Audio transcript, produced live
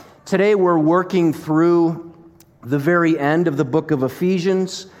Today we're working through the very end of the book of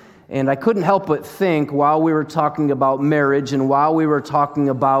Ephesians, and I couldn't help but think while we were talking about marriage and while we were talking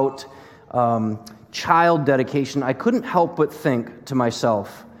about child dedication, I couldn't help but think to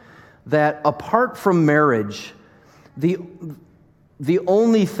myself that apart from marriage, the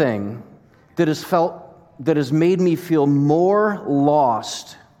only thing that has made me feel more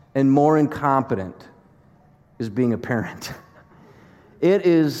lost and more incompetent is being a parent. It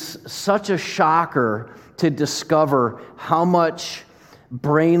is such a shocker to discover how much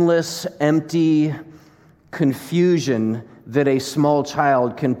brainless, empty confusion that a small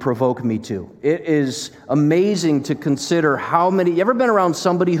child can provoke me to. It is amazing to consider how many... You ever been around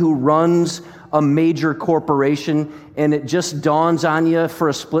somebody who runs a major corporation and it just dawns on you for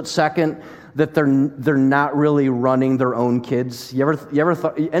a split second that they're not really running their own kids? You ever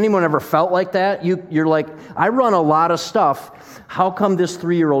thought, anyone ever felt like that? You're like, I run a lot of stuff. How come this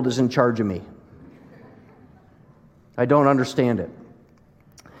 3-year-old is in charge of me? I don't understand it.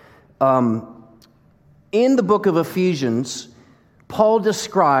 In the book of Ephesians, Paul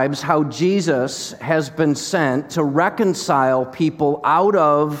describes how Jesus has been sent to reconcile people out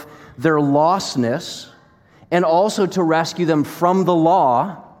of their lostness and also to rescue them from the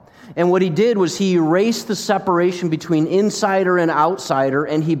law. And what he did was he erased the separation between insider and outsider,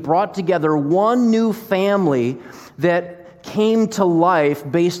 and he brought together one new family that came to life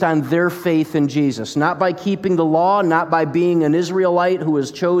based on their faith in Jesus. Not by keeping the law, not by being an Israelite who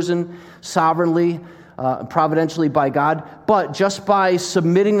was chosen sovereignly, providentially by God, but just by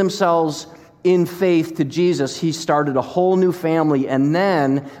submitting themselves in faith to Jesus, he started a whole new family. And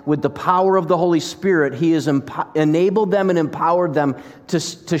then, with the power of the Holy Spirit, he has enabled them and empowered them to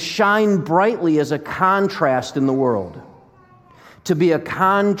shine brightly as a contrast in the world. To be a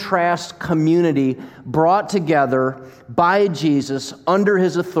contrast community brought together by Jesus under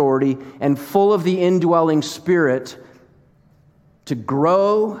his authority and full of the indwelling Spirit to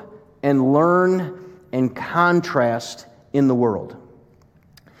grow and learn and contrast in the world.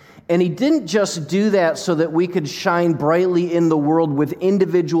 And he didn't just do that so that we could shine brightly in the world with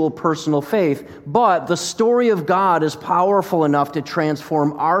individual personal faith, but the story of God is powerful enough to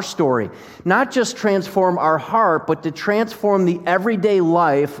transform our story. Not just transform our heart, but to transform the everyday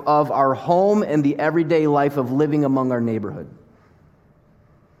life of our home and the everyday life of living among our neighborhood.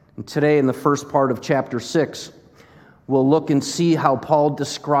 And today, in the first part of chapter 6, we'll look and see how Paul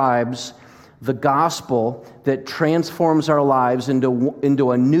describes the gospel that transforms our lives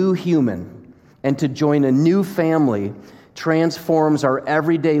into a new human, and to join a new family transforms our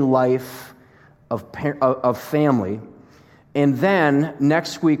everyday life of family. And then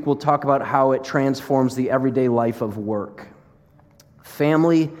next week we'll talk about how it transforms the everyday life of work.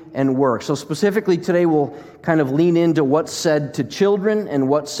 Family and work. So specifically today we'll kind of lean into what's said to children and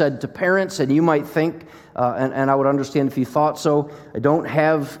what's said to parents. And you might think, and I would understand if you thought so, I don't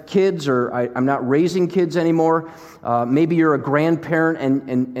have kids, or I'm not raising kids anymore. Maybe you're a grandparent,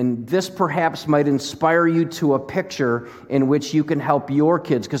 and this perhaps might inspire you to a picture in which you can help your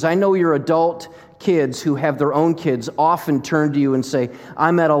kids. Because I know your adult kids who have their own kids often turn to you and say,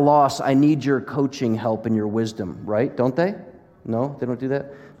 I'm at a loss, I need your coaching help and your wisdom, right? Don't they? No, they don't do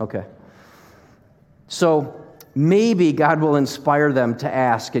that? Okay. So maybe God will inspire them to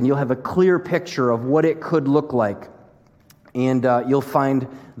ask, and you'll have a clear picture of what it could look like. And you'll find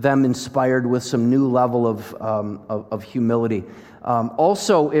them inspired with some new level of humility.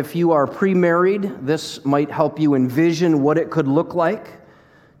 Also, if you are pre-married, this might help you envision what it could look like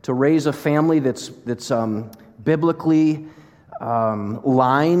to raise a family that's biblically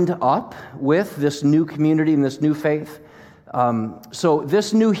lined up with this new community and this new faith. So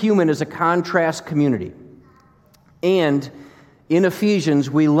this new human is a contrast community. And in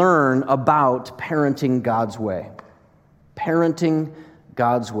Ephesians, we learn about parenting God's way. Parenting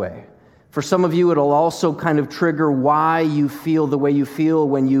God's way. For some of you, it'll also kind of trigger why you feel the way you feel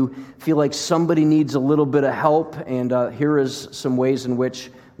when you feel like somebody needs a little bit of help. And here is some ways in which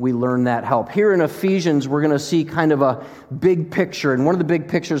we learn that help. Here in Ephesians, we're going to see kind of a big picture. And one of the big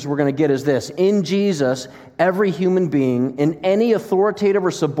pictures we're going to get is this. In Jesus, every human being in any authoritative or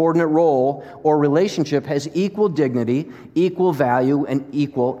subordinate role or relationship has equal dignity, equal value, and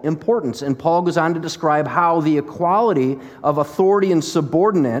equal importance. And Paul goes on to describe how the equality of authority and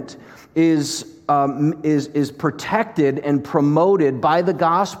subordinate is protected and promoted by the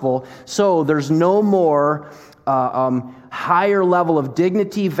gospel. So there's no more higher level of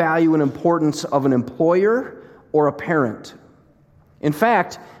dignity, value, and importance of an employer or a parent. In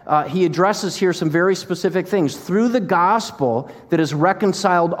fact, he addresses here some very specific things. Through the gospel that has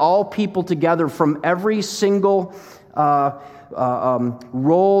reconciled all people together from every single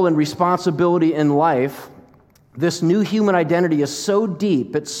role and responsibility in life, this new human identity is so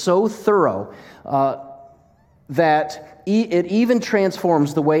deep, it's so thorough, that it even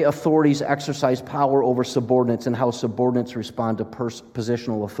transforms the way authorities exercise power over subordinates and how subordinates respond to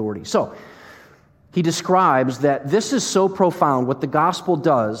positional authority. So, he describes that this is so profound. What the gospel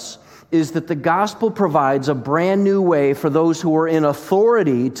does is that the gospel provides a brand new way for those who are in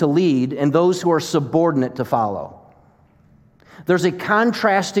authority to lead and those who are subordinate to follow. There's a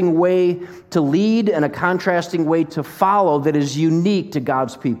contrasting way to lead and a contrasting way to follow that is unique to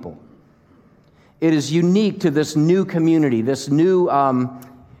God's people. It is unique to this new community, this new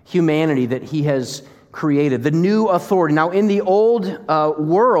humanity that he has created, the new authority. Now, in the old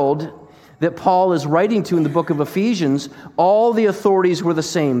world that Paul is writing to in the book of Ephesians, all the authorities were the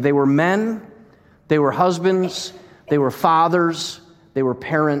same. They were men, they were husbands, they were fathers, they were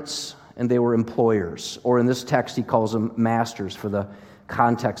parents, and they were employers. Or in this text, he calls them masters for the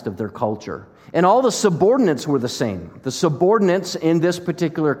context of their culture. And all the subordinates were the same. The subordinates in this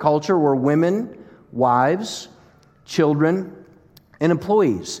particular culture were women, wives, children, and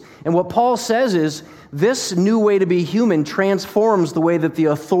employees. And what Paul says is, this new way to be human transforms the way that the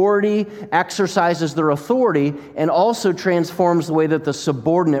authority exercises their authority and also transforms the way that the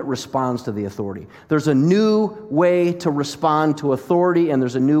subordinate responds to the authority. There's a new way to respond to authority, and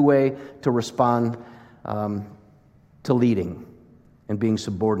there's a new way to respond to leading and being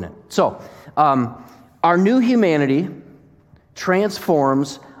subordinate. So, our new humanity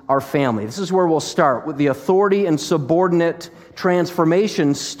transforms our family. This is where we'll start with the authority and subordinate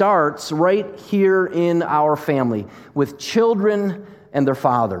transformation starts right here in our family with children and their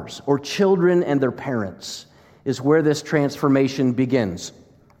fathers, or children and their parents, is where this transformation begins.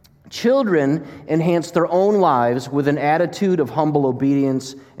 Children enhance their own lives with an attitude of humble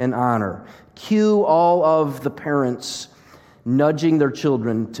obedience and honor. Cue all of the parents nudging their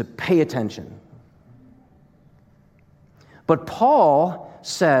children to pay attention. But Paul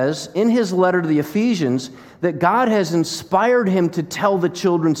says in his letter to the Ephesians that God has inspired him to tell the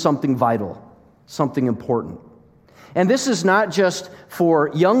children something vital, something important. And this is not just for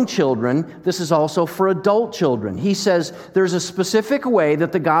young children, this is also for adult children. He says there's a specific way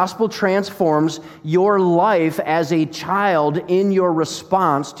that the gospel transforms your life as a child in your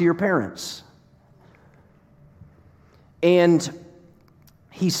response to your parents. And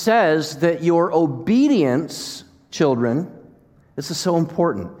he says that your obedience, children, this is so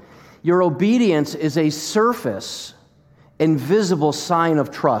important. Your obedience is a surface and visible sign of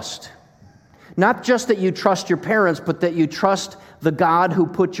trust. Not just that you trust your parents, but that you trust the God who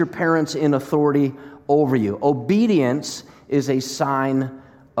put your parents in authority over you. Obedience is a sign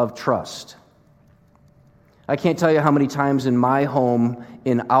of trust. I can't tell you how many times in my home,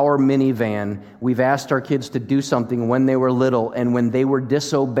 in our minivan, we've asked our kids to do something when they were little, and when they were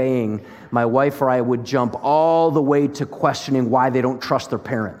disobeying, my wife or I would jump all the way to questioning why they don't trust their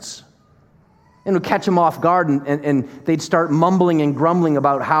parents. And we'd catch them off guard, and they'd start mumbling and grumbling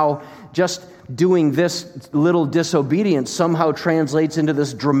about how just doing this little disobedience somehow translates into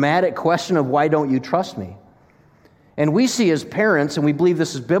this dramatic question of, why don't you trust me? And we see as parents, and we believe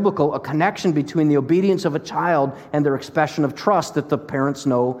this is biblical, a connection between the obedience of a child and their expression of trust that the parents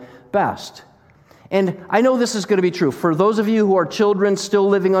know best. And I know this is going to be true. For those of you who are children still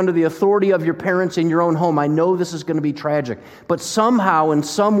living under the authority of your parents in your own home, I know this is going to be tragic. But somehow, in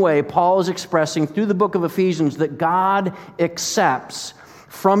some way, Paul is expressing through the book of Ephesians that God accepts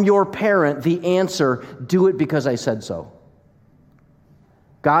from your parent the answer, do it because I said so.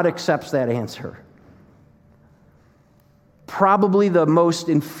 God accepts that answer. Probably the most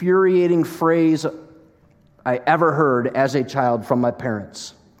infuriating phrase I ever heard as a child from my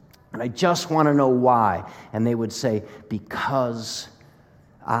parents. And I just want to know why. And they would say, because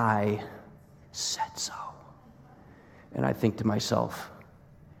I said so. And I think to myself,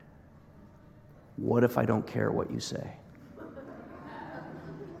 what if I don't care what you say?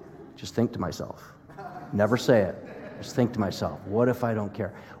 Just think to myself. Never say it. Just think to myself, what if I don't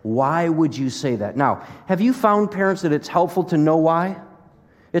care? Why would you say that? Now, have you found, parents, that it's helpful to know why?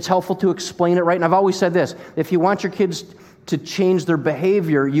 It's helpful to explain it right. And I've always said this, if you want your kids to change their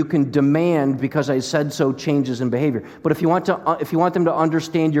behavior, you can demand, because I said so, changes in behavior. But if you want them to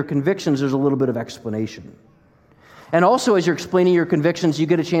understand your convictions, there's a little bit of explanation. And also, as you're explaining your convictions, you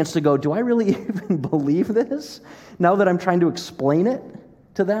get a chance to go, do I really even believe this now that I'm trying to explain it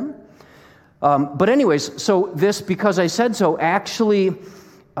to them? But anyways, so this because I said so actually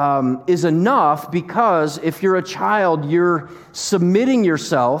is enough, because if you're a child, you're submitting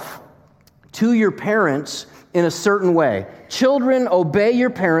yourself to your parents in a certain way. Children, obey your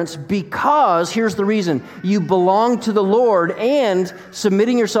parents because, here's the reason, you belong to the Lord, and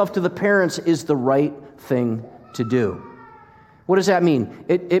submitting yourself to the parents is the right thing to do. What does that mean?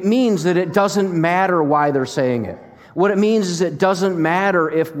 It means that it doesn't matter why they're saying it. What it means is it doesn't matter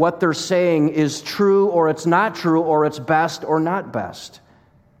if what they're saying is true or it's not true, or it's best or not best.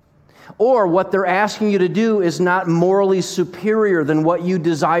 Or what they're asking you to do is not morally superior than what you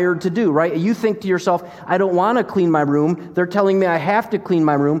desire to do, right? You think to yourself, I don't want to clean my room. They're telling me I have to clean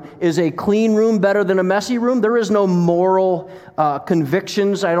my room. Is a clean room better than a messy room? There is no moral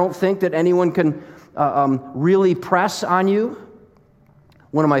convictions, I don't think, that anyone can really press on you.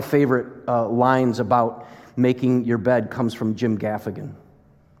 One of my favorite lines about making your bed comes from Jim Gaffigan.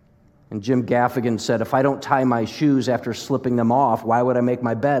 And Jim Gaffigan said, if I don't tie my shoes after slipping them off, why would I make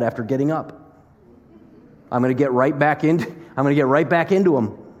my bed after getting up? I'm going to get right back into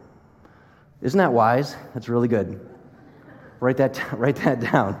them. Isn't that wise? That's really good. Write that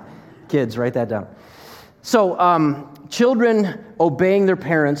down. Kids, write that down. So, children obeying their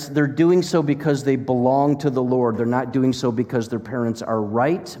parents, they're doing so because they belong to the Lord. They're not doing so because their parents are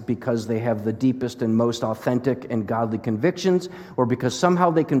right, because they have the deepest and most authentic and godly convictions, or because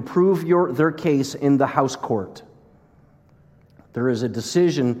somehow they can prove their case in the house court. There is a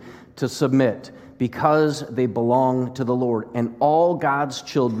decision to submit because they belong to the Lord. And all God's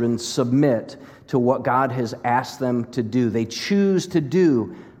children submit to what God has asked them to do. They choose to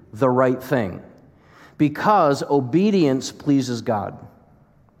do the right thing, because obedience pleases God.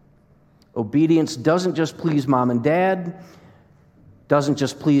 Obedience doesn't just please mom and dad, doesn't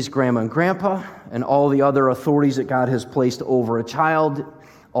just please grandma and grandpa, and all the other authorities that God has placed over a child.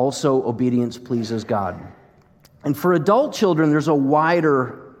 Also, obedience pleases God. And for adult children, there's a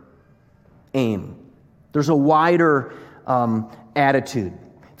wider aim. There's a wider attitude.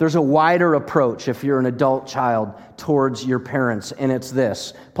 There's a wider approach if you're an adult child towards your parents, and it's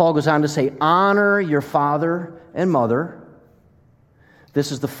this. Paul goes on to say, honor your father and mother.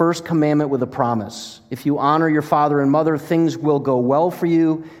 This is the first commandment with a promise. If you honor your father and mother, things will go well for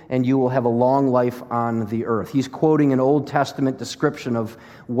you, and you will have a long life on the earth. He's quoting an Old Testament description of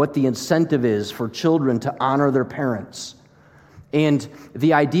what the incentive is for children to honor their parents. And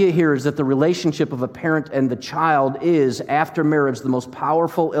the idea here is that the relationship of a parent and the child is, after marriage, the most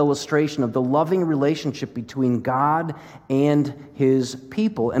powerful illustration of the loving relationship between God and his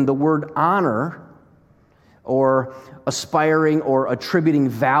people. And the word honor, or aspiring or attributing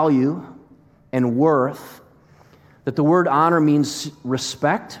value and worth, that the word honor means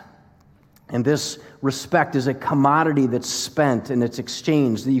respect. And this respect is a commodity that's spent and it's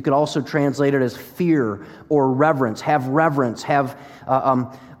exchanged. You could also translate it as fear or reverence. Have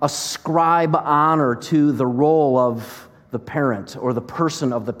ascribe honor to the role of the parent or the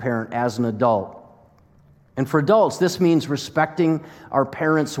person of the parent as an adult. And for adults, this means respecting our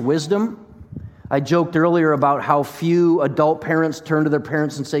parents' wisdom. I joked earlier about how few adult parents turn to their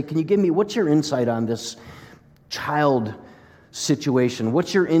parents and say, what's your insight on this child situation?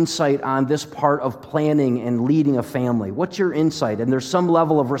 What's your insight on this part of planning and leading a family? What's your insight? And there's some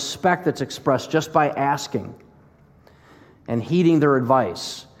level of respect that's expressed just by asking and heeding their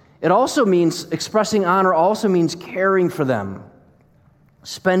advice. It also means, expressing honor also means caring for them,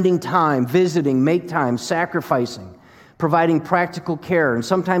 spending time, visiting, make time, sacrificing, providing practical care, and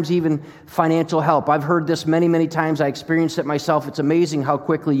sometimes even financial help. I've heard this many, many times. I experienced it myself. It's amazing how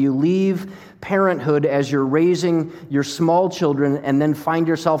quickly you leave parenthood as you're raising your small children and then find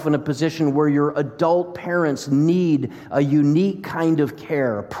yourself in a position where your adult parents need a unique kind of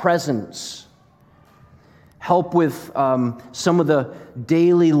care, presence, help with some of the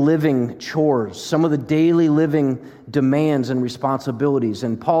daily living chores, some of the daily living demands and responsibilities.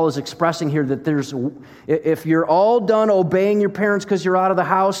 And Paul is expressing here that if you're all done obeying your parents because you're out of the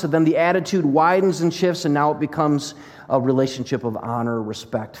house, then the attitude widens and shifts, and now it becomes a relationship of honor,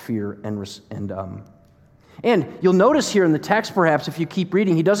 respect, fear, and you'll notice here in the text, perhaps, if you keep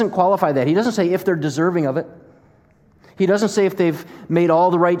reading, he doesn't qualify that. He doesn't say if they're deserving of it. He doesn't say if they've made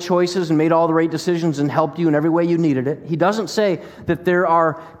all the right choices and made all the right decisions and helped you in every way you needed it. He doesn't say that there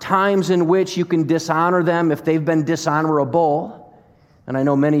are times in which you can dishonor them if they've been dishonorable. And I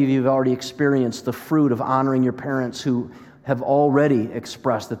know many of you have already experienced the fruit of honoring your parents who have already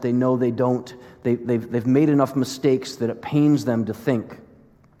expressed that they know they've made enough mistakes that it pains them to think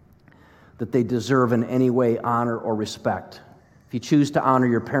that they deserve in any way honor or respect. If you choose to honor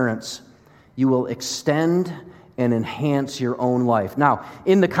your parents, you will extend and enhance your own life. Now,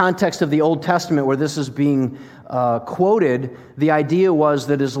 in the context of the Old Testament where this is being quoted, the idea was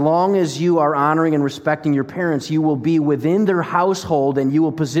that as long as you are honoring and respecting your parents, you will be within their household and you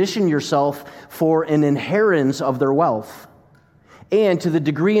will position yourself for an inheritance of their wealth. And to the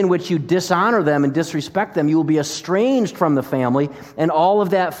degree in which you dishonor them and disrespect them, you will be estranged from the family, and all of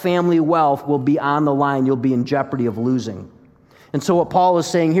that family wealth will be on the line. You'll be in jeopardy of losing. And so what Paul is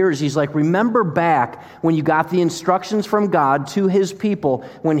saying here is he's like, remember back when you got the instructions from God to his people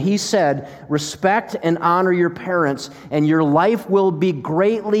when he said, respect and honor your parents, and your life will be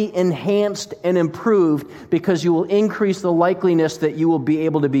greatly enhanced and improved because you will increase the likeliness that you will be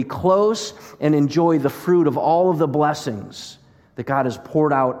able to be close and enjoy the fruit of all of the blessings that God has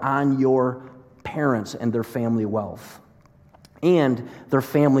poured out on your parents and their family wealth and their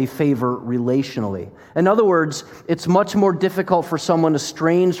family favor relationally. In other words, it's much more difficult for someone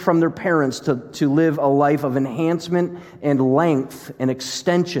estranged from their parents to live a life of enhancement and length and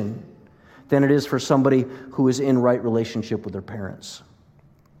extension than it is for somebody who is in right relationship with their parents.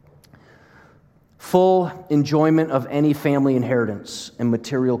 Full enjoyment of any family inheritance and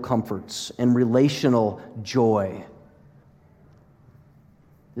material comforts and relational joy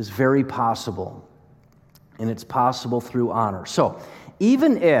is very possible, and it's possible through honor. So,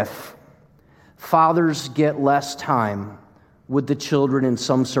 even if fathers get less time with the children in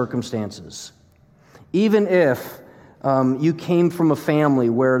some circumstances, even if you came from a family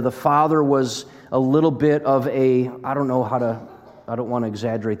where the father was a little bit of a, I don't want to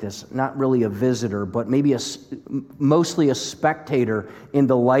exaggerate this, not really a visitor, but maybe mostly a spectator in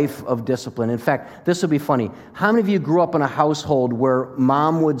the life of discipline. In fact, this would be funny. How many of you grew up in a household where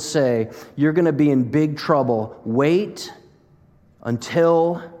mom would say, you're going to be in big trouble, wait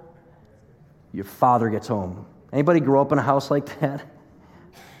until your father gets home? Anybody grow up in a house like that?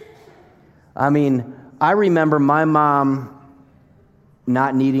 I mean, I remember my mom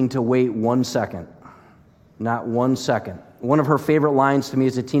not needing to wait 1 second. Not 1 second. One of her favorite lines to me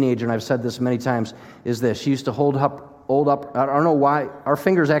as a teenager, and I've said this many times, is this. She used to hold up, I don't know why, our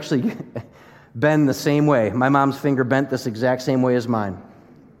fingers actually bend the same way. My mom's finger bent this exact same way as mine.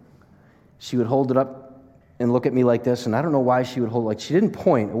 She would hold it up and look at me like this, and I don't know why she would hold it like, she didn't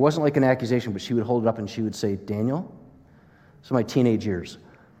point. It wasn't like an accusation, but she would hold it up and she would say, Daniel? So my teenage years.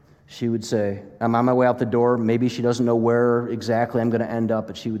 She would say, I'm on my way out the door. Maybe she doesn't know where exactly I'm going to end up,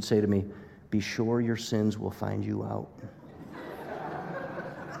 but she would say to me, be sure your sins will find you out.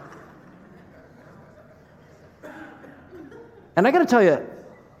 And I got to tell you,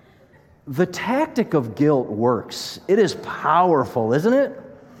 the tactic of guilt works. It is powerful, isn't it?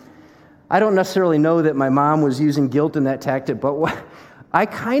 I don't necessarily know that my mom was using guilt in that tactic, but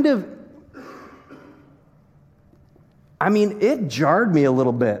it jarred me a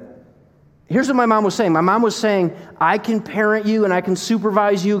little bit. Here's what my mom was saying. My mom was saying, I can parent you and I can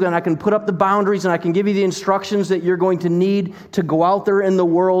supervise you and I can put up the boundaries and I can give you the instructions that you're going to need to go out there in the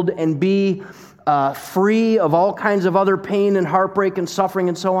world and be free of all kinds of other pain and heartbreak and suffering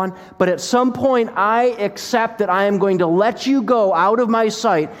and so on. But at some point, I accept that I am going to let you go out of my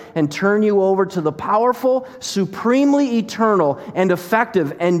sight and turn you over to the powerful, supremely eternal, and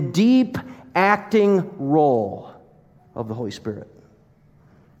effective and deep acting role of the Holy Spirit.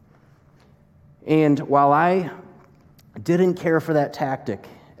 And while I didn't care for that tactic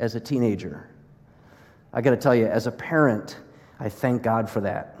as a teenager, I got to tell you, as a parent, I thank God for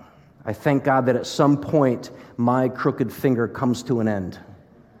that. I thank God that at some point my crooked finger comes to an end.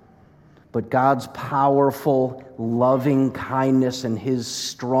 But God's powerful, loving kindness and His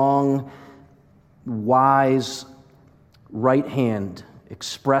strong, wise right hand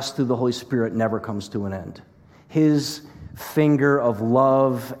expressed through the Holy Spirit never comes to an end. His finger of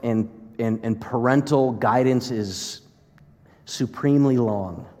love and parental guidance is supremely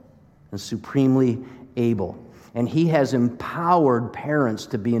long and supremely able. And He has empowered parents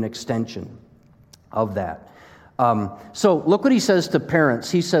to be an extension of that. So look what He says to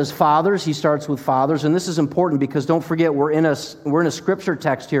parents. He says fathers. He starts with fathers. And this is important because don't forget, we're in a scripture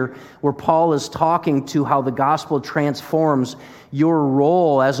text here where Paul is talking to how the gospel transforms your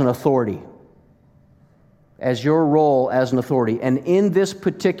role as an authority. As your role as an authority. And in this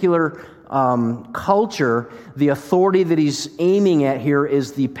particular culture, the authority that he's aiming at here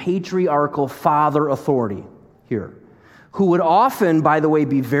is the patriarchal father authority here, who would often, by the way,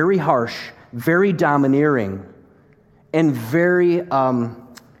 be very harsh, very domineering, and very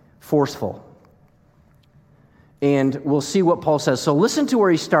forceful. And we'll see what Paul says. So listen to where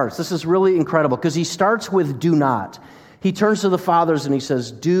he starts. This is really incredible because he starts with do not. He turns to the fathers and he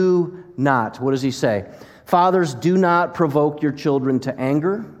says, do not. What does he say? Fathers, do not provoke your children to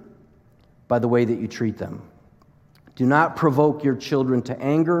anger by the way that you treat them. Do not provoke your children to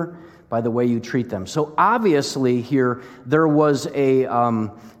anger by the way you treat them. So obviously here, there was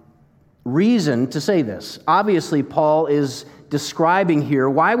a reason to say this. Obviously, Paul is describing here,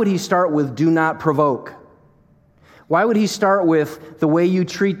 why would he start with do not provoke? Why would he start with the way you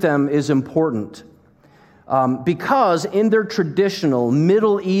treat them is important? Because in their traditional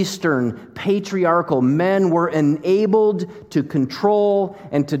Middle Eastern patriarchal, men were enabled to control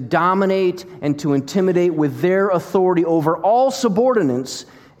and to dominate and to intimidate with their authority over all subordinates,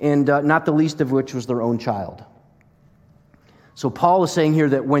 and not the least of which was their own child. So Paul is saying here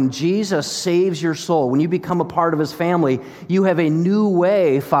that when Jesus saves your soul, when you become a part of his family, you have a new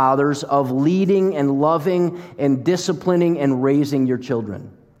way, fathers, of leading and loving and disciplining and raising your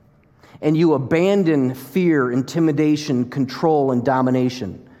children. And you abandon fear, intimidation, control, and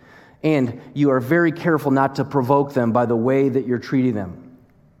domination. And you are very careful not to provoke them by the way that you're treating them.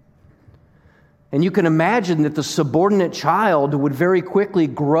 And you can imagine that the subordinate child would very quickly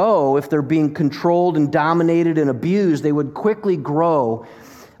grow if they're being controlled and dominated and abused. They would quickly grow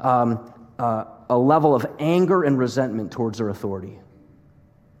a level of anger and resentment towards their authority.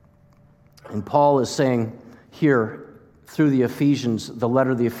 And Paul is saying here through the Ephesians, the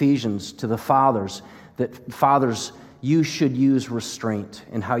letter of the Ephesians to the fathers, that fathers, you should use restraint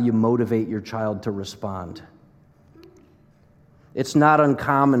in how you motivate your child to respond. It's not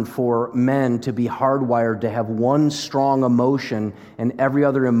uncommon for men to be hardwired to have one strong emotion and every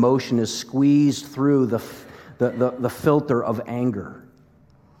other emotion is squeezed through the filter of anger.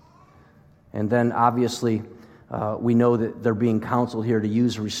 And then obviously we know that they're being counseled here to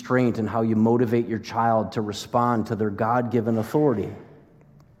use restraint in how you motivate your child to respond to their God-given authority.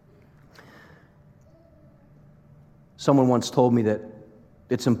 Someone once told me that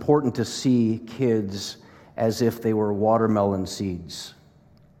it's important to see kids as if they were watermelon seeds.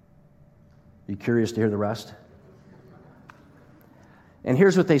 Are you curious to hear the rest? And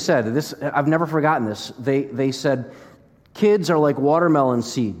here's what they said. This, I've never forgotten this. They said, kids are like watermelon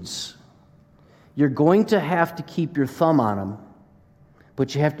seeds. You're going to have to keep your thumb on them,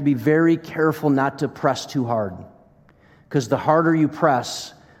 but you have to be very careful not to press too hard. Because the harder you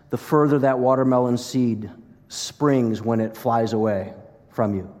press, the further that watermelon seed springs when it flies away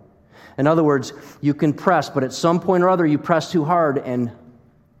from you. In other words, you can press, but at some point or other, you press too hard, and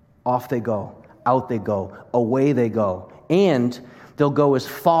off they go, out they go, away they go. And they'll go as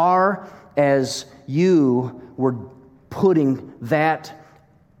far as you were putting that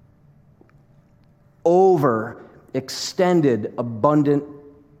over extended, abundant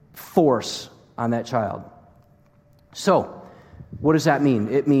force on that child. So, what does that mean?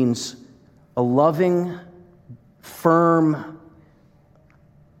 It means a loving, firm,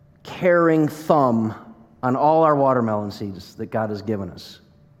 caring thumb on all our watermelon seeds that God has given us.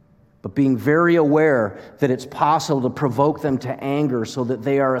 But being very aware that it's possible to provoke them to anger so that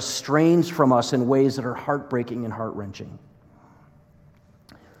they are estranged from us in ways that are heartbreaking and heart-wrenching.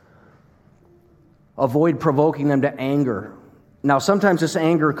 Avoid provoking them to anger. Now, sometimes this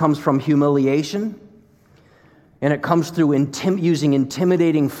anger comes from humiliation, and it comes through using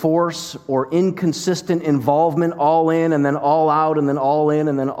intimidating force or inconsistent involvement, all in and then all out and then all in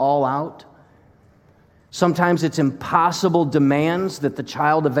and then all out. Sometimes it's impossible demands that the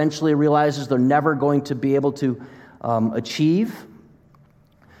child eventually realizes they're never going to be able to achieve.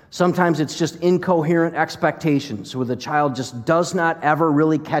 Sometimes it's just incoherent expectations where the child just does not ever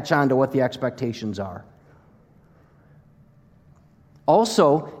really catch on to what the expectations are.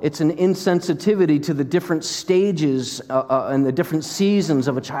 Also, it's an insensitivity to the different stages and the different seasons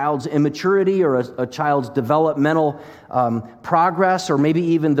of a child's immaturity or a child's developmental progress, or maybe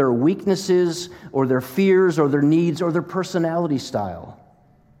even their weaknesses or their fears or their needs or their personality style.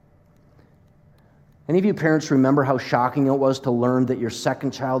 Any of you parents remember how shocking it was to learn that your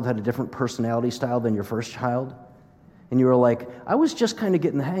second child had a different personality style than your first child? And you were like, I was just kind of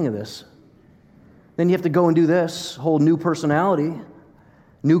getting the hang of this. Then you have to go and do this whole new personality,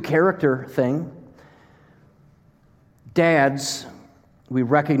 new character thing. Dads, we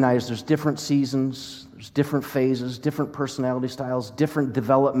recognize there's different seasons, there's different phases, different personality styles, different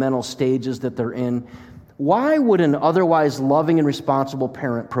developmental stages that they're in. Why would an otherwise loving and responsible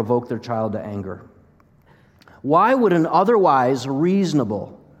parent provoke their child to anger? Why would an otherwise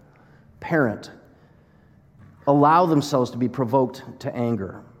reasonable parent allow themselves to be provoked to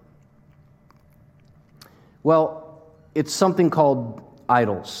anger? Well, it's something called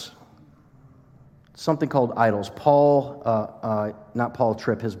idols. Something called idols. Not Paul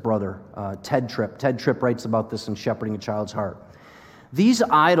Tripp, his brother, Ted Tripp. Ted Tripp writes about this in Shepherding a Child's Heart. These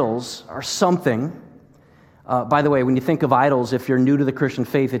idols are something. By the way, when you think of idols, if you're new to the Christian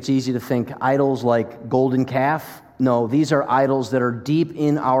faith, it's easy to think idols like golden calf, No, these are idols that are deep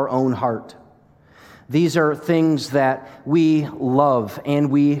in our own heart. These are things that we love and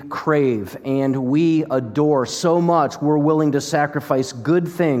we crave and we adore so much we're willing to sacrifice good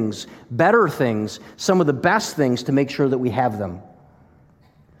things, better things, some of the best things to make sure that we have them.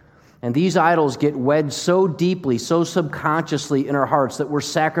 And these idols get wedged so deeply, so subconsciously in our hearts that we're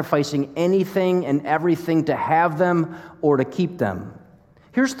sacrificing anything and everything to have them or to keep them.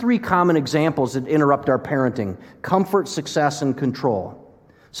 Here's 3 common examples that interrupt our parenting: comfort, success, and control.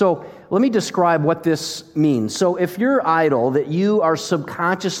 So let me describe what this means. So if your idol that you are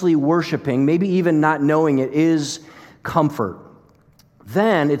subconsciously worshiping, maybe even not knowing it, is comfort,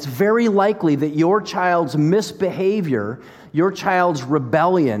 then it's very likely that your child's misbehavior, your child's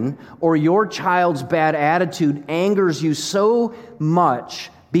rebellion, or your child's bad attitude angers you so much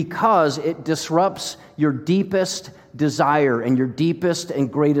because it disrupts your deepest desire and your deepest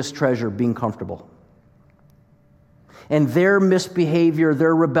and greatest treasure, being comfortable. And their misbehavior,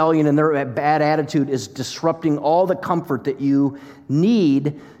 their rebellion, and their bad attitude is disrupting all the comfort that you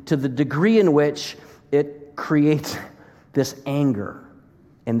need, to the degree in which it creates this anger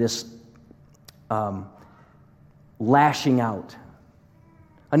and this lashing out.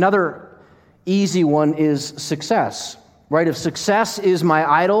 Another easy one is success, right? If success is my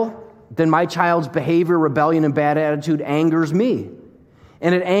idol, then my child's behavior, rebellion, and bad attitude angers me.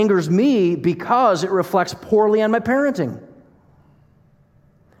 And it angers me because it reflects poorly on my parenting.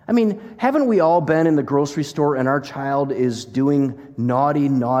 I mean, haven't we all been in the grocery store and our child is doing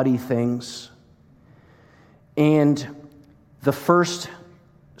naughty things? And the first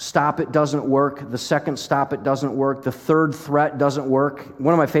stop, it doesn't work. The second stop, it doesn't work. The third threat doesn't work.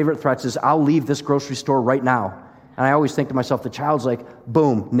 One of my favorite threats is, I'll leave this grocery store right now. And I always think to myself, the child's like,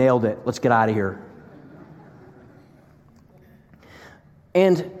 boom, nailed it. Let's get out of here.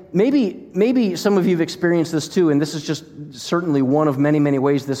 And maybe some of you have experienced this too, and this is just certainly one of many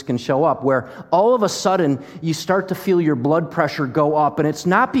ways this can show up, where all of a sudden you start to feel your blood pressure go up, and it's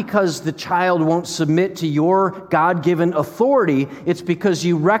not because the child won't submit to your God-given authority, it's because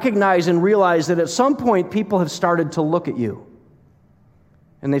you recognize and realize that at some point people have started to look at you,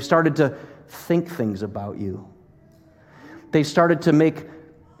 and they've started to think things about you. They've started to make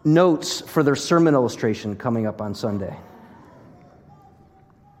notes for their sermon illustration coming up on Sunday.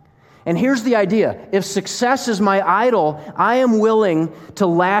 And here's the idea. If success is my idol, I am willing to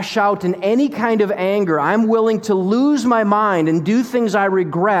lash out in any kind of anger. I'm willing to lose my mind and do things I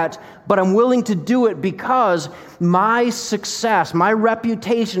regret, but I'm willing to do it because my success, my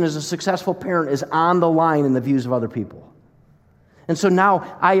reputation as a successful parent is on the line in the views of other people. And so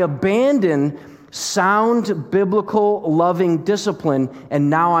now I abandon sound, biblical, loving discipline,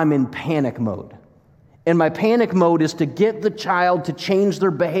 and now I'm in panic mode. And my panic mode is to get the child to change their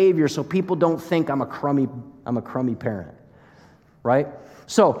behavior so people don't think I'm a crummy parent, right?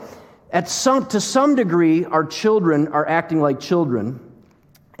 So, to some degree, our children are acting like children,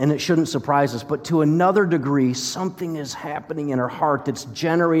 and it shouldn't surprise us. But to another degree, something is happening in our heart that's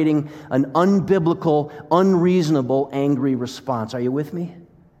generating an unbiblical, unreasonable, angry response. Are you with me?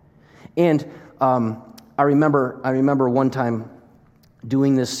 And I remember one time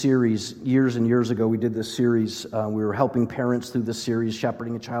doing this series years and years ago. We did this series. We were helping parents through this series,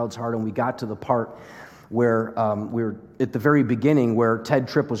 Shepherding a Child's Heart, and we got to the part where we were at the very beginning where Ted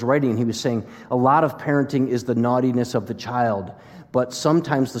Tripp was writing, and he was saying, a lot of parenting is the naughtiness of the child, but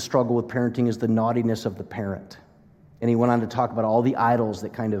sometimes the struggle with parenting is the naughtiness of the parent. And he went on to talk about all the idols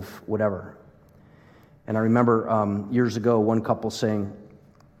that kind of whatever. And I remember years ago, one couple saying,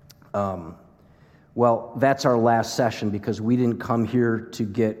 well, that's our last session because we didn't come here to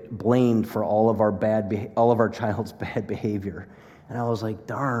get blamed for all of our child's bad behavior. And I was like,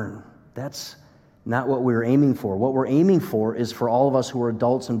 darn, that's not what we were aiming for. What we're aiming for is for all of us who are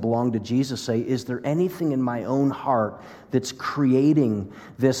adults and belong to Jesus say, is there anything in my own heart that's creating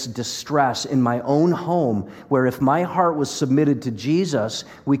this distress in my own home where if my heart was submitted to Jesus,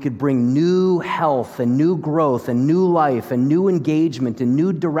 we could bring new health and new growth and new life and new engagement and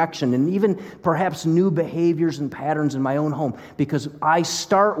new direction and even perhaps new behaviors and patterns in my own home, because I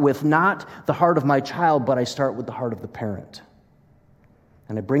start with not the heart of my child, but I start with the heart of the parent.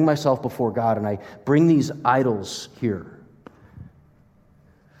 And I bring myself before God, and I bring these idols here.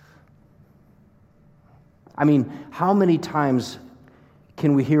 I mean, how many times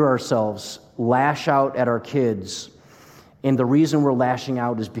can we hear ourselves lash out at our kids, and the reason we're lashing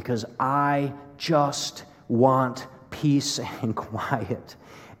out is because I just want peace and quiet,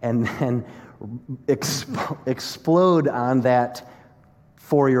 and then explode on that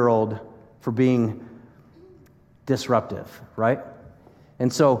 4-year-old for being disruptive, right?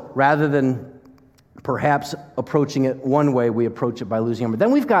 And so rather than perhaps approaching it one way, we approach it by losing them. But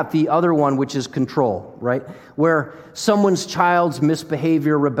then we've got the other one, which is control, right? Where someone's child's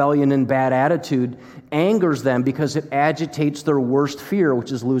misbehavior, rebellion, and bad attitude angers them because it agitates their worst fear,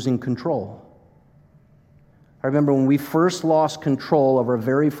 which is losing control. I remember when we first lost control of our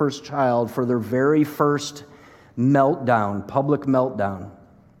very first child for their very first meltdown, public meltdown.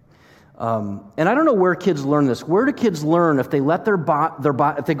 And I don't know where kids learn this. Where do kids learn if they let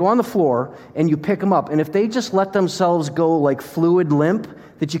if they go on the floor and you pick them up, and if they just let themselves go like fluid limp,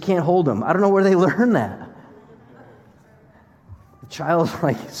 that you can't hold them? I don't know where they learn that. The child's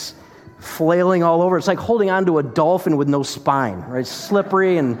like flailing all over. It's like holding on to a dolphin with no spine, right? It's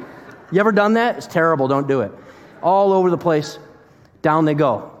slippery, and you ever done that? It's terrible. Don't do it. All over the place. Down they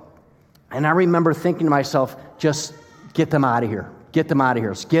go. And I remember thinking to myself, just get them out of here. Get them out of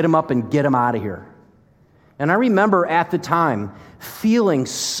here. Just get them up and get them out of here. And I remember at the time feeling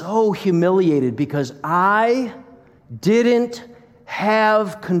so humiliated because I didn't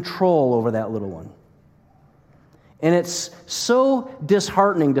have control over that little one. And it's so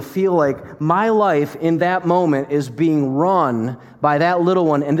disheartening to feel like my life in that moment is being run by that little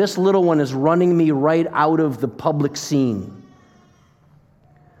one, and this little one is running me right out of the public scene.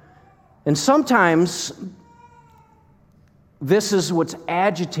 And sometimes this is what's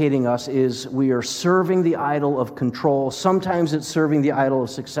agitating us, is we are serving the idol of control. Sometimes it's serving the idol of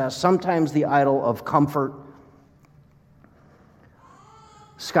success. Sometimes the idol of comfort.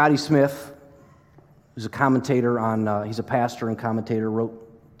 Scotty Smith, who's a commentator on, he's a pastor and commentator, wrote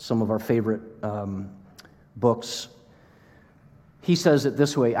some of our favorite books. He says it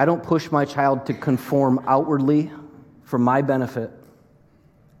this way: I don't push my child to conform outwardly for my benefit.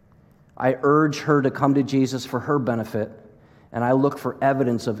 I urge her to come to Jesus for her benefit, and I look for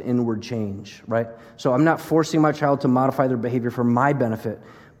evidence of inward change, right? So I'm not forcing my child to modify their behavior for my benefit,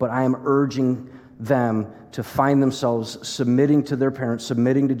 but I am urging them to find themselves submitting to their parents,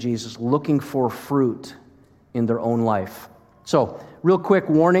 submitting to Jesus, looking for fruit in their own life. So, real quick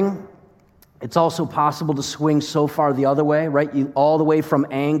warning, it's also possible to swing so far the other way, right? All the way from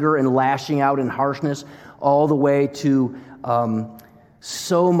anger and lashing out and harshness, all the way to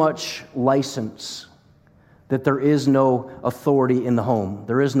so much license that there is no authority in the home.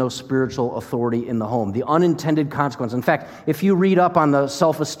 There is no spiritual authority in the home. The unintended consequence. In fact, if you read up on the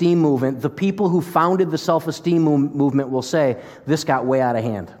self-esteem movement, the people who founded the self-esteem movement will say, this got way out of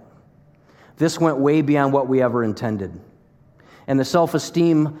hand. This went way beyond what we ever intended. And the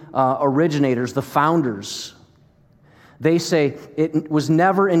self-esteem originators, the founders, they say it was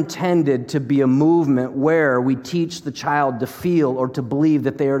never intended to be a movement where we teach the child to feel or to believe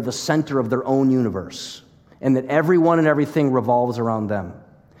that they are the center of their own universe and that everyone and everything revolves around them.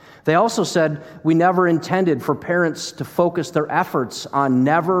 They also said we never intended for parents to focus their efforts on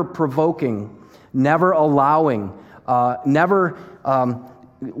never provoking, never allowing, never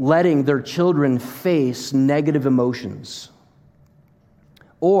letting their children face negative emotions,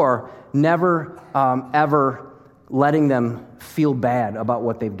 or never ever letting them feel bad about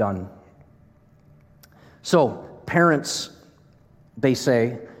what they've done. So parents, they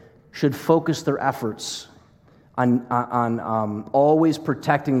say, should focus their efforts on always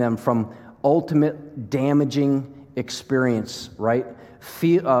protecting them from ultimate damaging experience, right?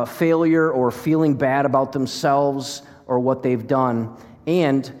 Failure or feeling bad about themselves or what they've done,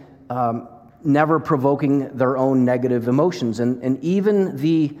 and never provoking their own negative emotions. And even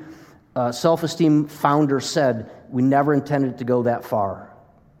the self-esteem founder said, we never intended to go that far.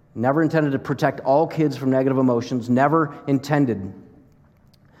 Never intended to protect all kids from negative emotions. Never intended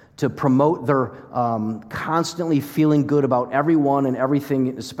to promote their constantly feeling good about everyone and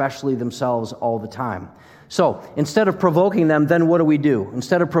everything, especially themselves, all the time. So instead of provoking them, then what do?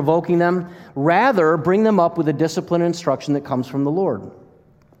 Instead of provoking them, rather bring them up with a discipline and instruction that comes from the Lord.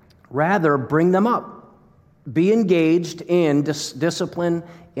 Rather, bring them up. Be engaged in discipline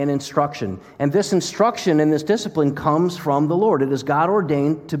and instruction. And this instruction and this discipline comes from the Lord. It is God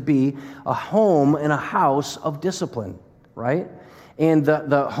ordained to be a home and a house of discipline, right? And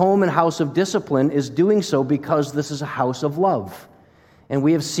the home and house of discipline is doing so because this is a house of love. And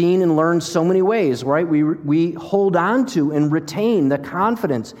we have seen and learned so many ways, right? We hold on to and retain the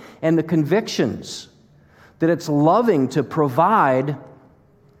confidence and the convictions that it's loving to provide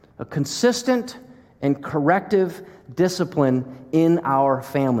a consistent and corrective discipline in our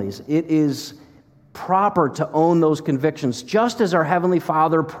families. It is proper to own those convictions, just as our Heavenly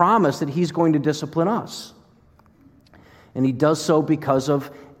Father promised that He's going to discipline us. And He does so because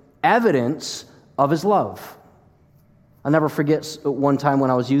of evidence of His love. I'll never forget one time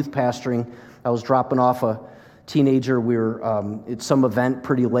when I was youth pastoring, I was dropping off a teenager, we were at some event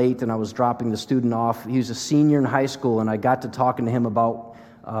pretty late, and I was dropping the student off. He was a senior in high school, and I got to talking to him about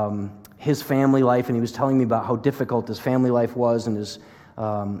his family life, and he was telling me about how difficult his family life was, and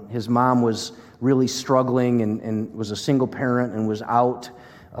his mom was really struggling and was a single parent and was out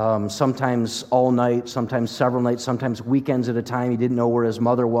sometimes all night, sometimes several nights, sometimes weekends at a time. He didn't know where his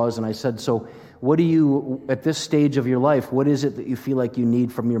mother was, and I said, so what do you, at this stage of your life, what is it that you feel like you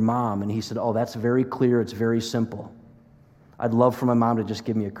need from your mom? And he said, oh, that's very clear, it's very simple. I'd love for my mom to just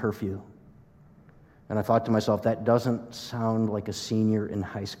give me a curfew. And I thought to myself, that doesn't sound like a senior in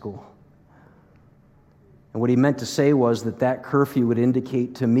high school. And what he meant to say was that curfew would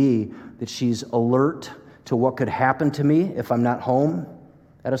indicate to me that she's alert to what could happen to me if I'm not home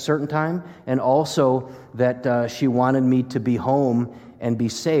at a certain time, and also that she wanted me to be home and be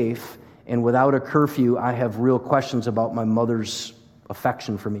safe. And without a curfew, I have real questions about my mother's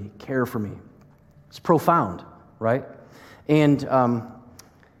affection for me, care for me. It's profound, right? And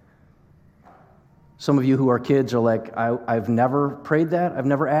some of you who are kids are like, I've never prayed that. I've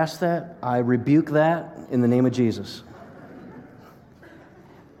never asked that. I rebuke that in the name of Jesus.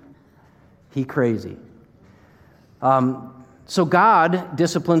 He crazy. So God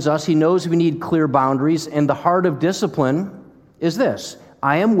disciplines us. He knows we need clear boundaries. And the heart of discipline is this: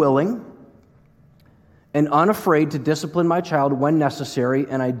 I am willing and unafraid to discipline my child when necessary,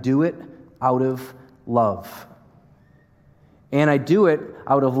 and I do it out of love. And I do it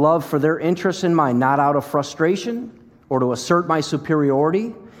out of love for their interests in mind, not out of frustration or to assert my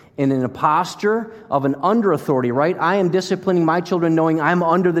superiority and in a posture of an under authority, right? I am disciplining my children knowing I'm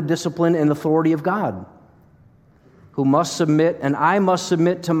under the discipline and authority of God, who must submit, and I must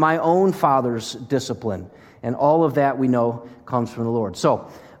submit to my own Father's discipline. And all of that we know comes from the Lord. So,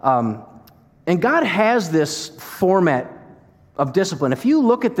 and God has this format of discipline. If you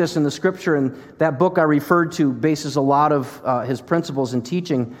look at this in the Scripture, and that book I referred to bases a lot of his principles in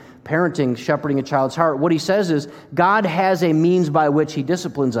teaching, parenting, shepherding a child's heart, what he says is God has a means by which he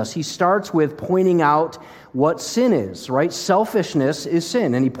disciplines us. He starts with pointing out what sin is, right? Selfishness is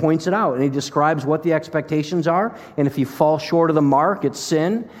sin, and he points it out, and he describes what the expectations are, and if you fall short of the mark, it's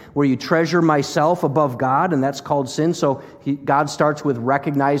sin, where you treasure myself above God, and that's called sin. So God starts with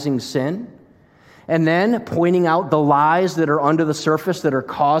recognizing sin, and then pointing out the lies that are under the surface that are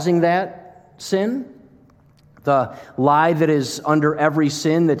causing that sin, the lie that is under every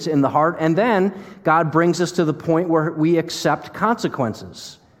sin that's in the heart. And then God brings us to the point where we accept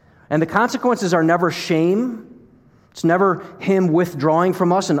consequences. And the consequences are never shame. It's never him withdrawing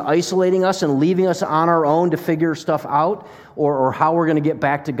from us and isolating us and leaving us on our own to figure stuff out or how we're going to get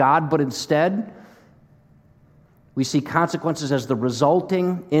back to God. But instead, we see consequences as the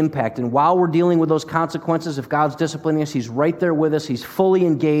resulting impact. And while we're dealing with those consequences, if God's disciplining us, he's right there with us. He's fully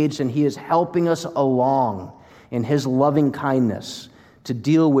engaged, and he is helping us along in his loving kindness to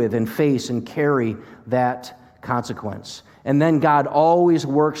deal with and face and carry that consequence. And then God always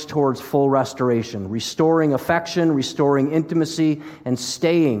works towards full restoration, restoring affection, restoring intimacy, and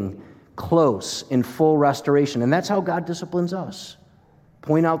staying close in full restoration. And that's how God disciplines us.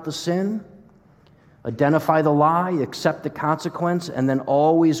 Point out the sin, identify the lie, accept the consequence, and then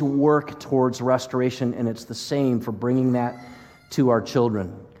always work towards restoration. And it's the same for bringing that to our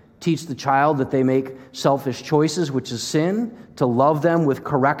children. Teach the child that they make selfish choices, which is sin, to love them with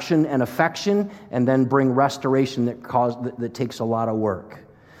correction and affection, and then bring restoration that takes a lot of work.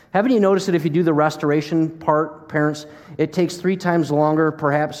 Haven't you noticed that if you do the restoration part, parents, it takes 3 times longer,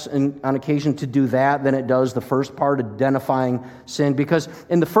 perhaps on occasion, to do that than it does the first part, identifying sin? Because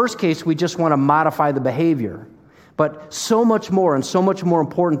in the first case, we just want to modify the behavior. But so much more, and so much more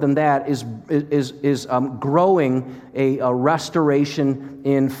important than that, is growing a restoration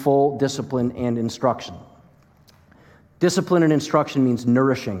in full discipline and instruction. Discipline and instruction means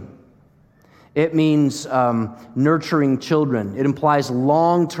nourishing. It means nurturing children. It implies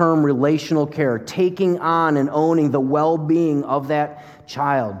long-term relational care, taking on and owning the well-being of that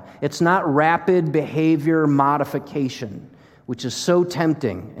child. It's not rapid behavior modification, which is so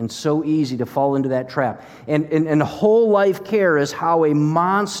tempting and so easy to fall into that trap. And whole life care is how a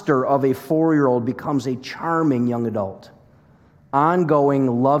monster of a 4-year-old becomes a charming young adult.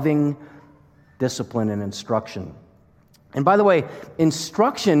 Ongoing, loving discipline and instruction. And by the way,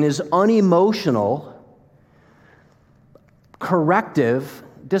 instruction is unemotional, corrective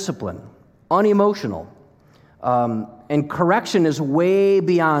discipline. Unemotional. And correction is way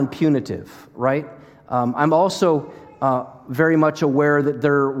beyond punitive, right? I'm also very much aware that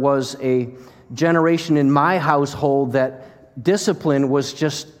there was a generation in my household that discipline was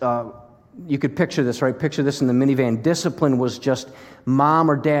just You could picture this, right? Picture this in the minivan. Discipline was just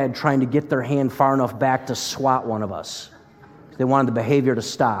mom or dad trying to get their hand far enough back to swat one of us. They wanted the behavior to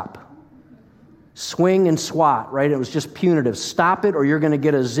stop. Swing and swat, right? It was just punitive. Stop it or you're going to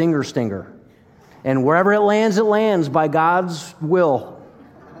get a zinger stinger. And wherever it lands by God's will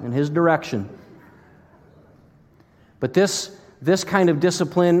and His direction. But this kind of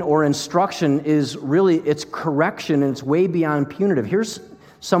discipline or instruction is really, it's correction and it's way beyond punitive. Here's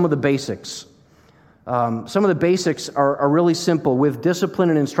some of the basics. Some of the basics are really simple. With discipline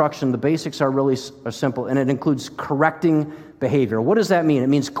and instruction, the basics are simple, and it includes correcting behavior. What does that mean? It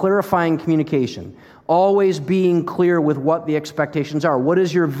means clarifying communication, always being clear with what the expectations are. What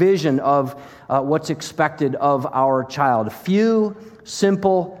is your vision of what's expected of our child? Few,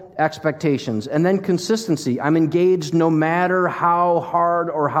 simple expectations. And then consistency. I'm engaged no matter how hard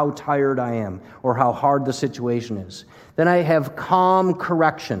or how tired I am or how hard the situation is. Then I have calm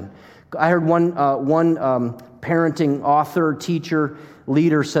correction. I heard one parenting author, teacher,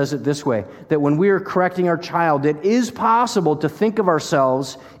 leader says it this way, that when we are correcting our child, it is possible to think of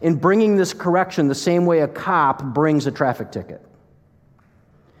ourselves in bringing this correction the same way a cop brings a traffic ticket.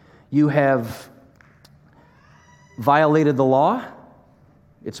 You have violated the law.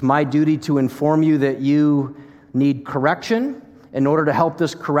 It's my duty to inform you that you need correction. In order to help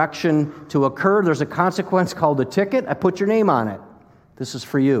this correction to occur, there's a consequence called a ticket. I put your name on it. This is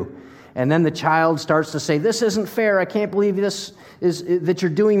for you. And then the child starts to say, this isn't fair. I can't believe that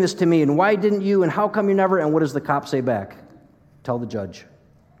you're doing this to me. And why didn't you? And how come you never? And what does the cop say back? Tell the judge.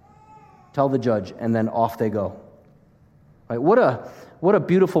 Tell the judge. And then off they go. Right? What a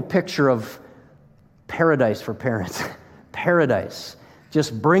beautiful picture of paradise for parents. Paradise.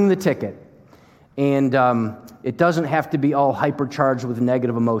 Just bring the ticket. And it doesn't have to be all hypercharged with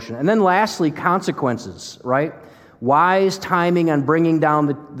negative emotion. And then lastly, consequences, right? Wise timing on bringing down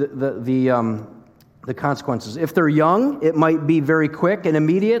the consequences. If they're young, it might be very quick and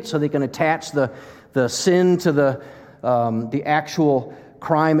immediate, so they can attach the sin to the actual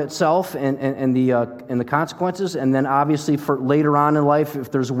crime itself and the consequences. And then obviously for later on in life,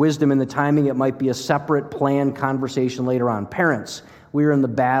 if there's wisdom in the timing, it might be a separate planned conversation later on. Parents, we are in the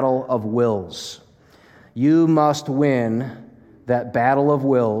battle of wills. You must win that battle of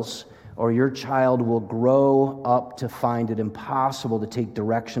wills, or your child will grow up to find it impossible to take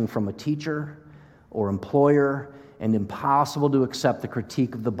direction from a teacher or employer, and impossible to accept the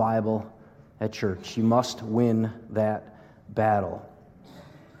critique of the Bible at church. You must win that battle.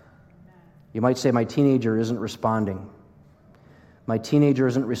 You might say, my teenager isn't responding. My teenager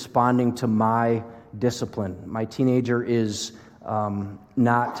isn't responding to my discipline. My teenager is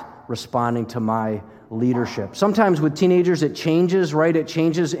not responding to my leadership. Sometimes with teenagers it changes, right? It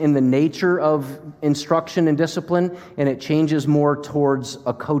changes in the nature of instruction and discipline, and it changes more towards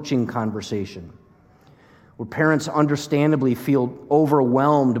a coaching conversation, where parents understandably feel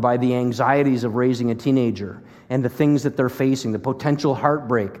overwhelmed by the anxieties of raising a teenager and the things that they're facing, the potential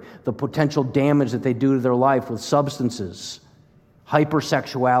heartbreak, the potential damage that they do to their life with substances,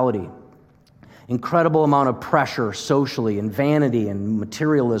 hypersexuality, incredible amount of pressure socially, and vanity and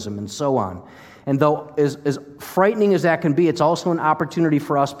materialism and so on. And though as frightening as that can be, it's also an opportunity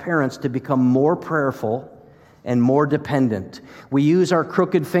for us parents to become more prayerful and more dependent. We use our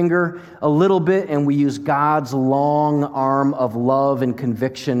crooked finger a little bit, and we use God's long arm of love and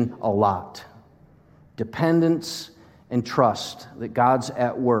conviction a lot. Dependence and trust that God's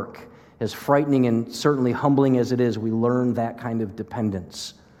at work. As frightening and certainly humbling as it is, we learn that kind of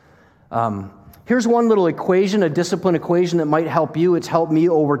dependence. Here's one little equation, a discipline equation that might help you. It's helped me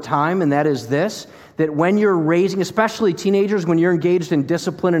over time, and that is this, that when you're raising, especially teenagers, when you're engaged in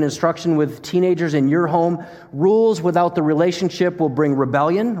discipline and instruction with teenagers in your home, rules without the relationship will bring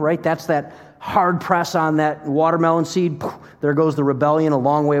rebellion, right? That's that hard press on that watermelon seed. There goes the rebellion a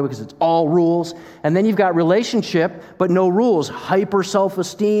long way because it's all rules. And then you've got relationship, but no rules. Hyper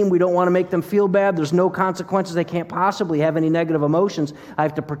self-esteem. We don't want to make them feel bad. There's no consequences. They can't possibly have any negative emotions. I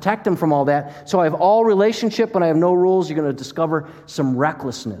have to protect them from all that. So I have all relationship, but I have no rules. You're going to discover some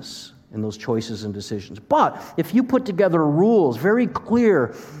recklessness in those choices and decisions. But if you put together rules, very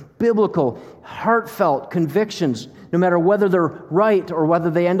clear, biblical, heartfelt convictions, no matter whether they're right or whether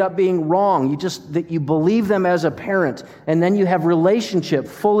they end up being wrong, that you believe them as a parent, and then you have relationship,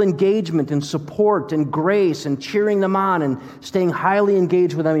 full engagement and support and grace and cheering them on and staying highly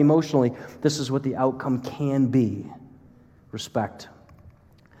engaged with them emotionally, this is what the outcome can be. Respect.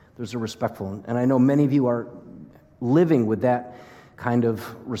 There's a respectful, and I know many of you are living with that kind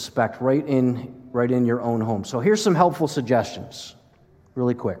of respect right in your own home. So here's some helpful suggestions,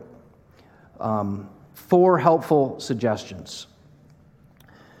 really quick. 4 helpful suggestions.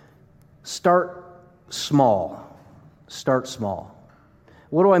 Start small. Start small.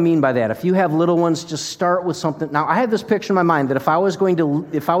 What do I mean by that? If you have little ones, just start with something. Now, I had this picture in my mind that if I was going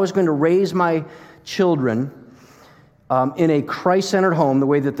to raise my children in a Christ-centered home, the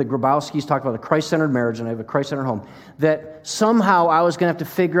way that the Grabowskis talk about a Christ-centered marriage, and I have a Christ-centered home, that somehow I was going to have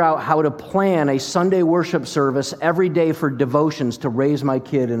to figure out how to plan a Sunday worship service every day for devotions to raise my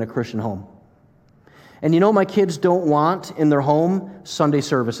kid in a Christian home. And you know what my kids don't want in their home? Sunday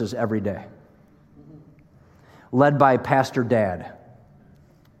services every day, led by Pastor Dad.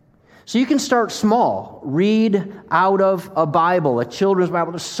 So you can start small. Read out of a Bible, a children's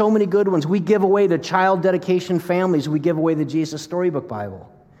Bible. There's so many good ones. We give away to child dedication families. We give away the Jesus Storybook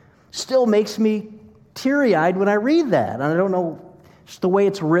Bible. Still makes me teary-eyed when I read that. And I don't know, just the way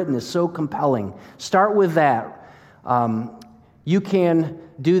it's written is so compelling. Start with that. You can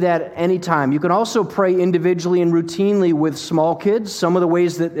do that anytime. You can also pray individually and routinely with small kids. Some of the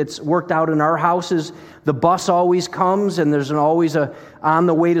ways that it's worked out in our house is the bus always comes and there's always a on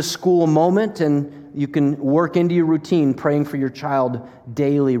the way to school moment, and you can work into your routine praying for your child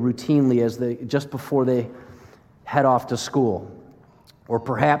daily, routinely, just before they head off to school. Or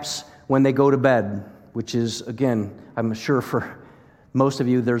perhaps when they go to bed, which is, again, I'm sure for most of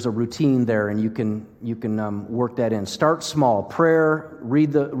you, there's a routine there, and you can work that in. Start small. Prayer,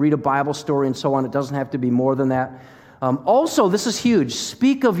 read a Bible story, and so on. It doesn't have to be more than that. Also, this is huge.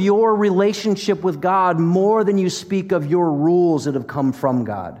 Speak of your relationship with God more than you speak of your rules that have come from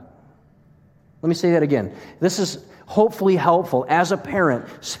God. Let me say that again. This is hopefully helpful. As a parent,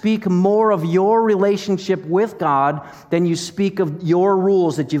 speak more of your relationship with God than you speak of your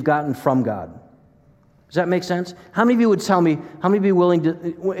rules that you've gotten from God. Does that make sense? How many of you would tell me, how many of you willing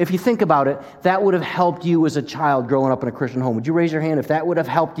to, if you think about it, that would have helped you as a child growing up in a Christian home? Would you raise your hand if that would have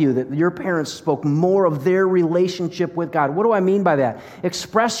helped you, that your parents spoke more of their relationship with God? What do I mean by that?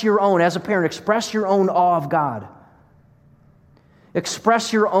 Express your own, as a parent, express your own awe of God.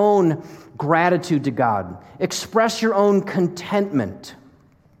 Express your own gratitude to God. Express your own contentment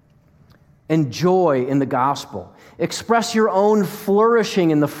and joy in the gospel. Express your own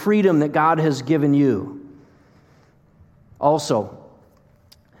flourishing in the freedom that God has given you. Also,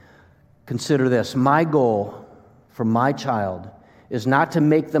 consider this. My goal for my child is not to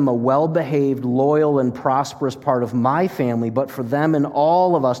make them a well-behaved, loyal, and prosperous part of my family, but for them and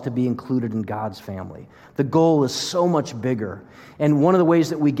all of us to be included in God's family. The goal is so much bigger. And one of the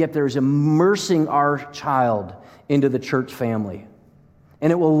ways that we get there is immersing our child into the church family.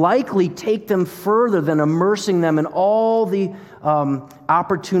 And it will likely take them further than immersing them in all the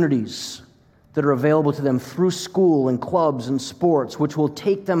opportunities that are available to them through school and clubs and sports, which will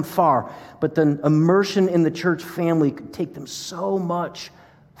take them far. But then immersion in the church family could take them so much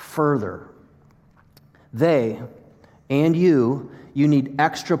further. They and you need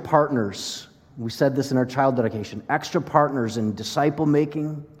extra partners. We said this in our child dedication. Extra partners in disciple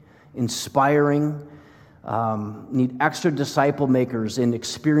making, inspiring. Need extra disciple makers in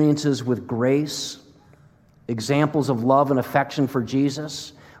experiences with grace, examples of love and affection for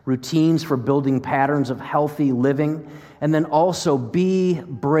Jesus, routines for building patterns of healthy living, and then also be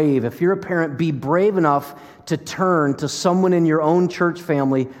brave. If you're a parent, be brave enough to turn to someone in your own church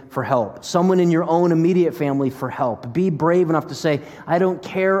family for help, someone in your own immediate family for help. Be brave enough to say, I don't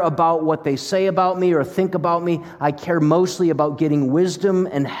care about what they say about me or think about me. I care mostly about getting wisdom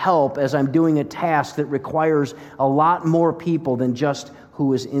and help as I'm doing a task that requires a lot more people than just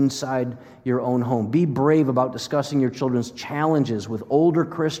who is inside your own home. Be brave about discussing your children's challenges with older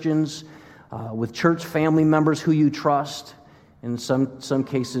Christians, with church family members who you trust, in some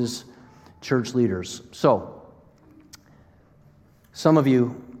cases, church leaders. So, some of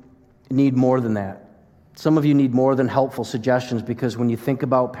you need more than that. Some of you need more than helpful suggestions, because when you think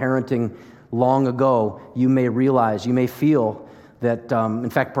about parenting long ago, you may realize, you may feel that, in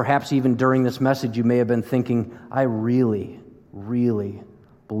fact, perhaps even during this message, you may have been thinking, I really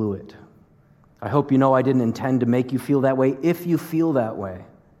blew it. I hope you know I didn't intend to make you feel that way. If you feel that way,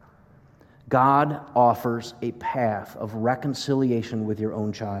 God offers a path of reconciliation with your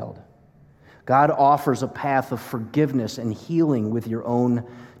own child. God offers a path of forgiveness and healing with your own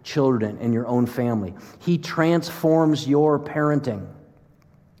children and your own family. He transforms your parenting.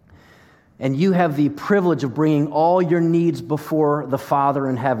 And you have the privilege of bringing all your needs before the Father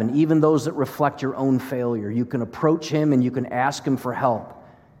in heaven, even those that reflect your own failure. You can approach Him and you can ask Him for help.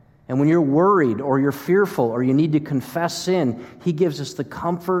 And when you're worried or you're fearful or you need to confess sin, He gives us the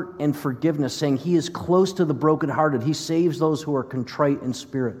comfort and forgiveness, saying He is close to the brokenhearted. He saves those who are contrite in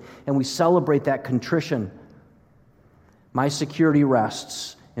spirit. And we celebrate that contrition. My security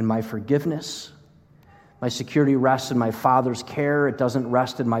rests in my forgiveness, My security rests in my Father's care. It doesn't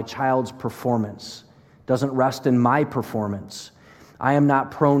rest in my child's performance. It doesn't rest in my performance. I am not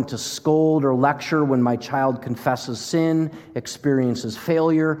prone to scold or lecture when my child confesses sin, experiences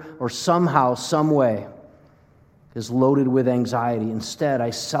failure, or somehow, some way is loaded with anxiety. Instead, I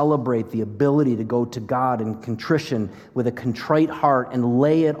celebrate the ability to go to God in contrition with a contrite heart and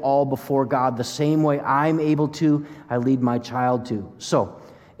lay it all before God the same way I'm able to, I lead my child to. So,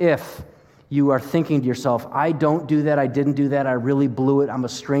 if you are thinking to yourself, I don't do that, I didn't do that, I really blew it, I'm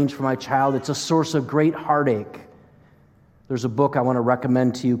estranged from my child, it's a source of great heartache. There's a book I want to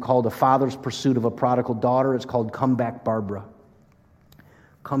recommend to you called A Father's Pursuit of a Prodigal Daughter. It's called Come Back, Barbara.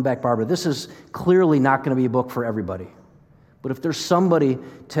 Come Back, Barbara. This is clearly not going to be a book for everybody. But if there's somebody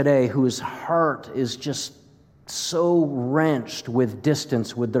today whose heart is just so wrenched with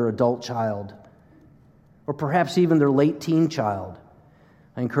distance with their adult child, or perhaps even their late teen child,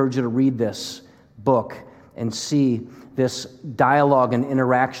 I encourage you to read this book and see this dialogue and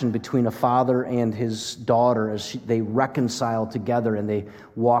interaction between a father and his daughter as they reconcile together and they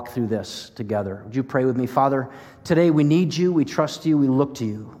walk through this together. Would you pray with me? Father, today we need you, we trust you, we look to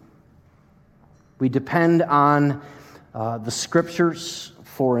you. We depend on the Scriptures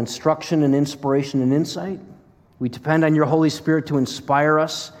for instruction and inspiration and insight. We depend on your Holy Spirit to inspire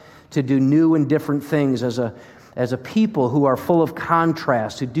us to do new and different things as a people who are full of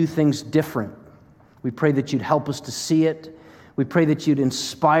contrast, who do things different. We pray that you'd help us to see it. We pray that you'd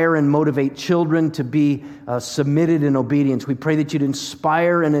inspire and motivate children to be submitted in obedience. We pray that you'd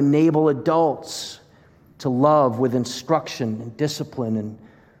inspire and enable adults to love with instruction and discipline and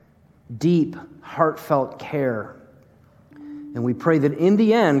deep, heartfelt care. And we pray that in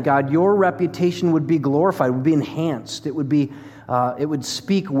the end, God, your reputation would be glorified, would be enhanced. It would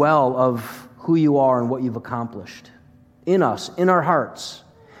speak well of who you are and what you've accomplished in us, in our hearts.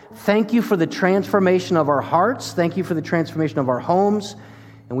 Thank you for the transformation of our hearts. Thank you for the transformation of our homes.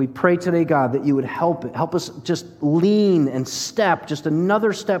 And we pray today, God, that you would help us just lean and step just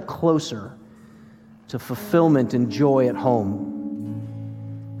another step closer to fulfillment and joy at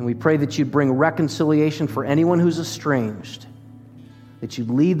home. And we pray that you'd bring reconciliation for anyone who's estranged, that you'd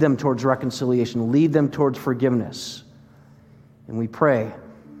lead them towards reconciliation, lead them towards forgiveness. And we pray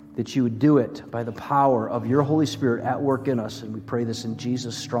that you would do it by the power of your Holy Spirit at work in us. And we pray this in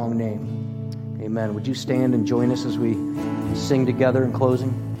Jesus' strong name. Amen. Would you stand and join us as we sing together in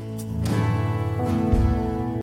closing?